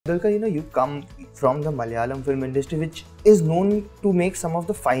Dulquer, you come from the Malayalam film industry, which is known to make some of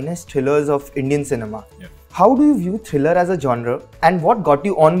the finest thrillers of Indian cinema. Yeah. How do you view thriller as a genre, and what got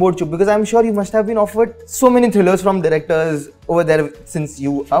you on board Chup? Because I'm sure you must have been offered so many thrillers from directors over there since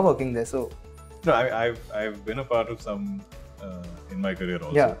you are working there. So, no, I've been a part of some in my career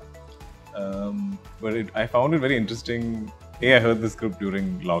also. Yeah. But I found it very interesting. I heard the script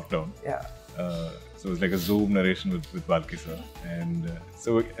during lockdown. Yeah. So it was like a Zoom narration with Balki sir. And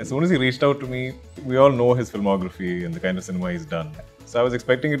so as soon as he reached out to me, we all know his filmography and the kind of cinema he's done. So I was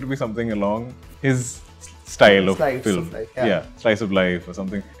expecting it to be something along his style of film. Of life, yeah, slice of life or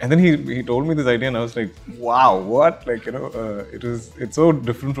something. And then he told me this idea and I was like, wow, what? Like, it's so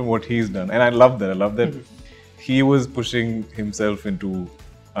different from what he's done. And I love that. I love that he was pushing himself into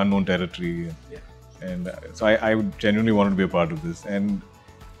unknown territory. And so I genuinely wanted to be a part of this. And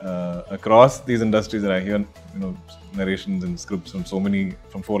across these industries that I hear, narrations and scripts from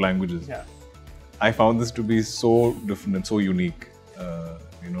 4 languages, I found this to be so different and so unique.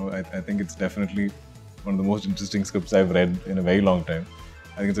 I think it's definitely one of the most interesting scripts I've read in a very long time.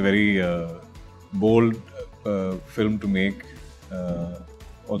 I think it's a very bold film to make.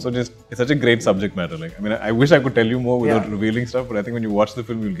 Also, it's such a great subject matter. I wish I could tell you more without revealing stuff, but I think when you watch the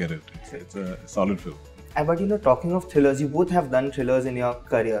film, you'll get it. It's a solid film. But talking of thrillers, you both have done thrillers in your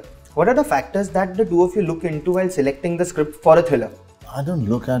career. What are the factors that the two of you look into while selecting the script for a thriller? I don't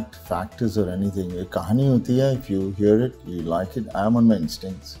look at factors or anything. A kahani hoti hai, if you hear it, you like it. I am on my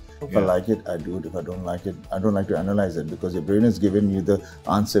instincts. If I like it, I do it. If I don't like it, I don't like to analyze it, because your brain has given you the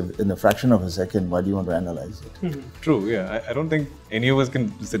answer in a fraction of a second. Why do you want to analyze it? True, yeah. I don't think any of us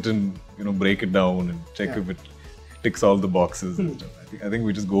can sit and break it down and check if it ticks all the boxes and stuff. I think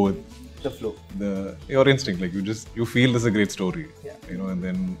we just go with the flow. Your instinct, you feel this is a great story, and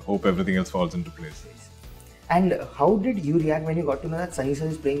then hope everything else falls into place. And how did you react when you got to know that Sunny sir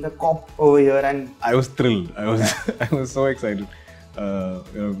is playing the cop over here? And I was thrilled. I was so excited.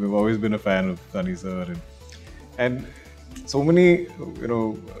 We've always been a fan of Sunny sir, and so many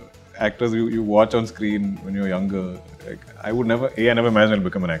actors you watch on screen when you're younger. I never imagined I'd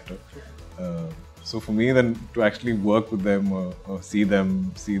become an actor. So for me, then to actually work with them or see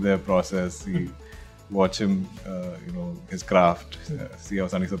their process, watch him, his craft, see how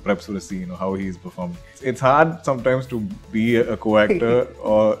Sunny sir preps for a scene, how he's performing. It's hard sometimes to be a co-actor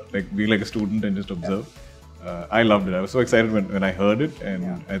or be like a student and just observe. I loved it. I was so excited when I heard it,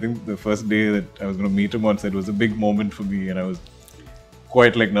 and I think the first day that I was going to meet him on set was a big moment for me, and I was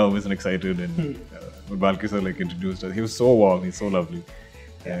quite nervous and excited. And when Balki sir introduced us, he was so warm, he's so lovely,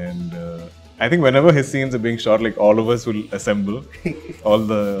 and I think whenever his scenes are being shot, all of us will assemble, all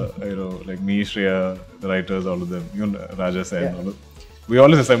the me, Shreya, the writers, all of them, Raja Sen, all of them. We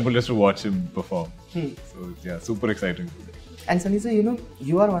always assemble just to watch him perform. So yeah, super exciting. And Sunny sir,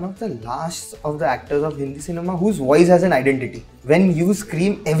 you are one of the last of the actors of Hindi cinema whose voice has an identity. When you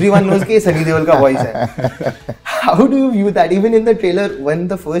scream, everyone knows that Sunny Deol ka voice hai. How do you view that? Even in the trailer, when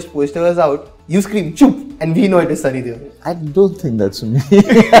the first poster was out, you scream Chup, and we know it is Sunny Deol. I don't think that's me.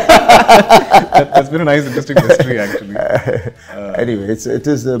 That's been a nice, interesting mystery, actually. Anyway, it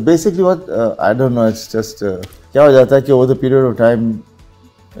is basically what I don't know. It's just क्या हो जाता है कि over the period of time,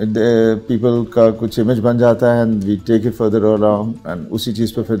 people का कुछ image बन जाता है, and we take it further along, and उसी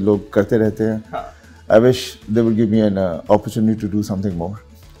चीज़ पे फिर लोग करते रहते हैं. I wish they would give me an opportunity to do something more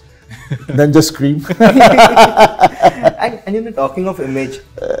than just scream. and talking of image,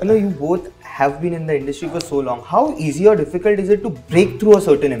 you both have been in the industry for so long. How easy or difficult is it to break through a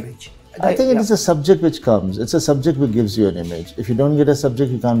certain image? I think it is a subject which comes. It's a subject which gives you an image. If you don't get a subject,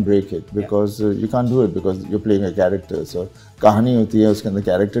 you can't break it, because you can't do it, because you're playing a character. So कहानी होती है, उसके अंदर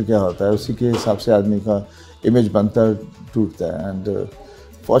character क्या होता है, उसी के हिसाब से आदमी का image बनता टूटता है. And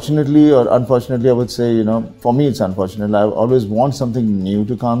fortunately or unfortunately, I would say, for me it's unfortunate. I always want something new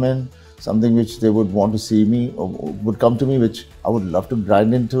to come in, something which they would want to see me or would come to me, which I would love to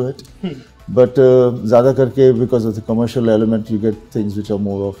grind into it. But ज़्यादा करके, because of the commercial element, you get things which are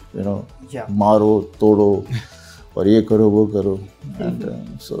more of मारो तोड़ो और ये करो वो करो,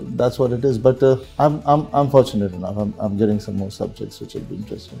 and so that's what it is. But I'm fortunate enough. I'm getting some more subjects which will be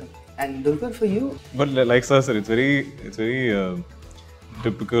interesting. And Dulquer, for you? But like sir said, it's very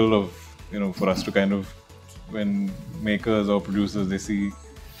typical of for us to kind of, when makers or producers, they see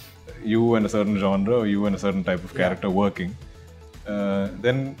you in a certain genre or you in a certain type of character working,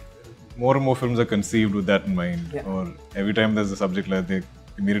 then more and more films are conceived with that in mind. Or every time there's a subject they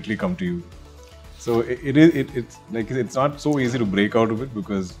immediately come to you. So it's not so easy to break out of it,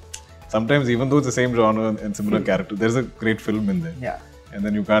 because sometimes even though it's the same genre and similar character, there's a great film in there, and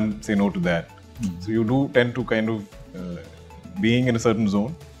then you can't say no to that. So you do tend to kind of being in a certain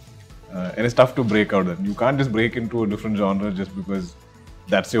zone, And it's tough to break out that. You can't just break into a different genre just because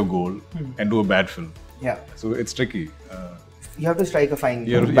that's your goal and do a bad film. Yeah. So it's tricky. You have to strike a fine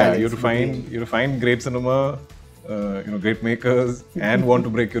balance. Yeah, you have to find great cinema, great makers, and want to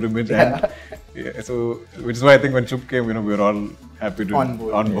break your image. And so, which is why I think when Chup came, we were all happy to on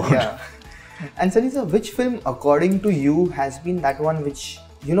board. Yeah. And Sunny sir, which film, according to you, has been that one which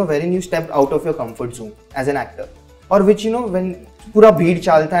wherein you stepped out of your comfort zone as an actor, or which when pura bheed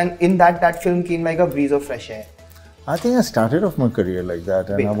chalta and in that film came like a breeze of fresh air? I think I started off my career like that,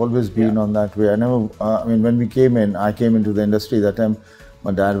 and I've always been on that way. I never, when we came in, I came into the industry that time.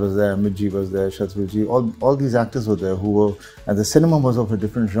 My dad was there, Midji was there, Shatruji, all these actors were there who were, and the cinema was of a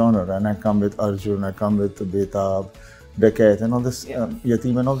different genre. And I come with Arjun, I come with Betab, Dakat, and all this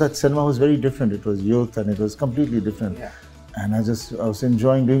Yatim, and all that cinema was very different. It was youth, and it was completely different. Yeah. And I was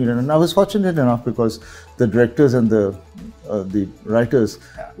enjoying doing it, and I was fortunate enough because the directors and the writers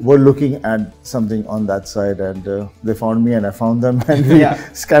were looking at something on that side, and they found me and I found them, and we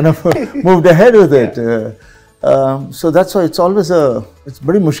kind of moved ahead with it. So that's why it's always it's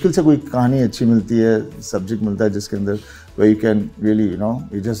very mushkil se koi kahani achhi milti hai, subject milta hai jiske andar where you can really,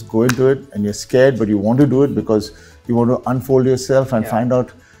 you just go into it and you're scared, but you want to do it because you want to unfold yourself and find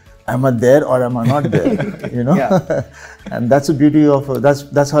out, am I there or am I not there? And that's the beauty of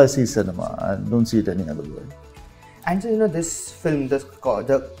that's how I see cinema. I don't see it any other way. And so this film,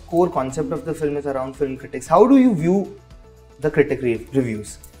 the core concept of the film is around film critics. How do you view the critic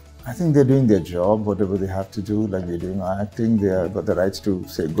reviews? I think they're doing their job, whatever they have to do, like they're doing our acting, they have got the rights to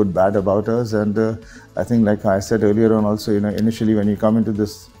say good, bad about us. And I think, like I said earlier on also, initially when you come into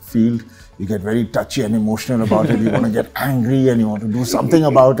this field, you get very touchy and emotional about it. You want to get angry and you want to do something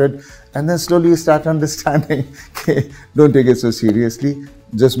about it. And then slowly you start understanding, okay, don't take it so seriously,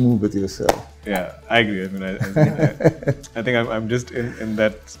 just move with yourself. Yeah, I agree. I mean, I think I'm just in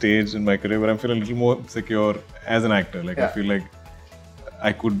that stage in my career where I'm feeling a little more secure as an actor. Like I feel like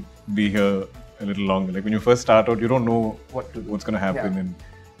I could be here a little longer. Like when you first start out, you don't know what's going to happen and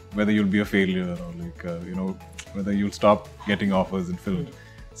whether you'll be a failure or like whether you'll stop getting offers in film.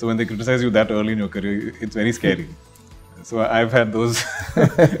 So when they criticize you that early in your career, it's very scary. So I've had those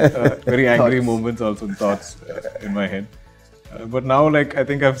very angry moments also, thoughts in my head. But now, like, I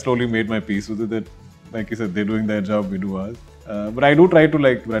think I've slowly made my peace with it that, like you said, they're doing their job, we do ours. But I do try to,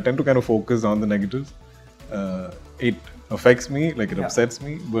 I tend to kind of focus on the negatives. It affects me, like it upsets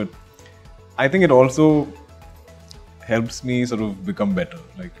me, but I think it also helps me sort of become better.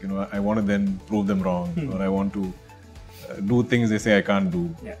 Like, I want to then prove them wrong, or I want to do things they say I can't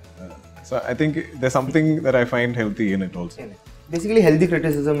do. So I think there's something that I find healthy in it also. Basically, healthy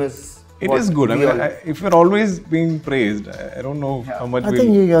criticism is... It is good. I mean, if you're always being praised, I don't know how much. I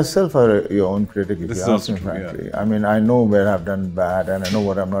think you yourself are your own critic, if this you ask me frankly. I mean, I know where I've done bad and I know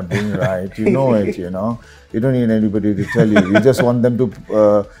what I'm not doing right. You know it, You don't need anybody to tell you. You just want them to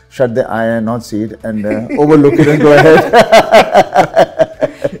shut their eye and not see it and overlook it and go ahead.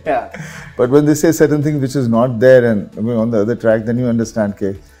 But when they say certain things which is not there and on the other track, then you understand,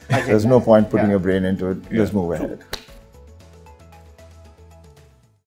 okay, there's no point putting your brain into it. Just move ahead.